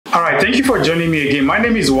All right, thank you for joining me again. My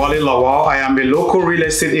name is Wale Lawal. I am a local real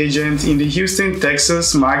estate agent in the Houston,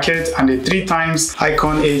 Texas market and a 3-times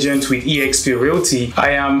icon agent with Exp Realty. I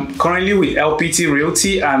am currently with LPT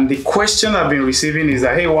Realty, and the question I've been receiving is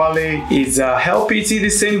that, hey Wale, is LPT the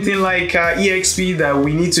same thing like Exp, that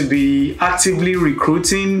we need to be actively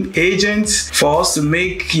recruiting agents for us to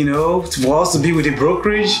make, for us to be with the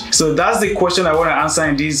brokerage? So that's the question I want to answer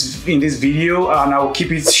in this video, and I'll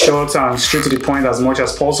keep it short and straight to the point as much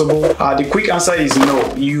as possible. The quick answer is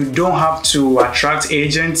no. You don't have to attract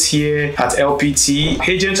agents here at LPT.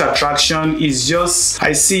 Agent attraction is just,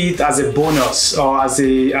 I see it as a bonus or as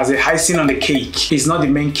a icing on the cake. It's not the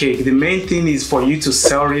main cake. The main thing is for you to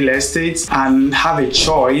sell real estate and have a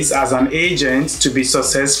choice as an agent to be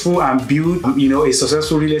successful and build, a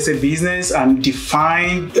successful real estate business and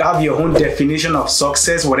have your own definition of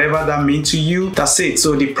success, whatever that means to you. That's it.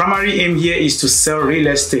 So the primary aim here is to sell real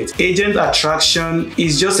estate. Agent attraction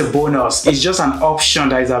is just a bonus. It's just an option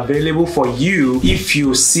that is available for you if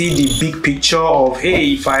you see the big picture of,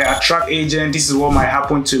 hey, if I attract agent, this is what might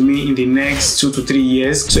happen to me in the next 2 to 3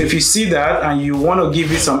 years. So if you see that and you want to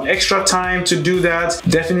give it some extra time to do that,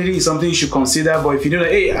 definitely it's something you should consider. But if you know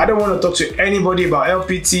that, hey, I don't want to talk to anybody about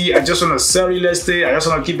LPT, I just want to sell real estate, I just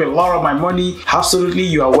want to keep a lot of my money, absolutely,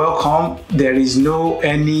 you are welcome. There is no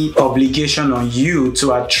any obligation on you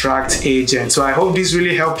to attract agents. So I hope this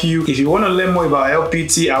really helped you. If you want to learn more about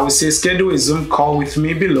LPT, I would say schedule a Zoom call with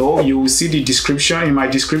me below. You will see the description in my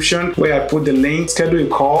description where I put the link. Schedule a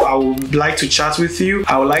call. I would like to chat with you.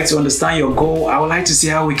 I would like to understand your goal. I would like to see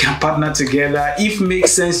how we can partner together, if it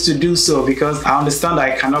makes sense to do so, because I understand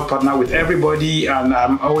that I cannot partner with everybody, and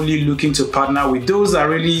I'm only looking to partner with those that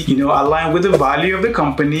really, align with the value of the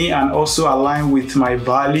company and also align with my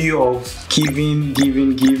value of giving,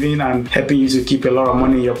 and helping you to keep a lot of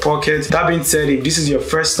money in your pocket. That being said, if this is your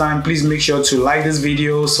first time, please make sure to like this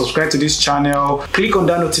video, subscribe to this channel, click on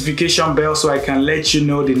that notification bell so I can let you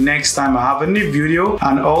know the next time I have a new video,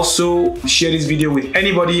 and also share this video with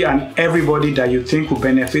anybody and everybody that you think will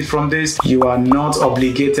benefit from this. You are not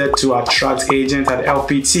obligated to attract agents at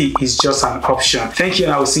LPT. It's just an option. Thank you,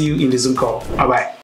 and I will see you in the Zoom call. Bye bye.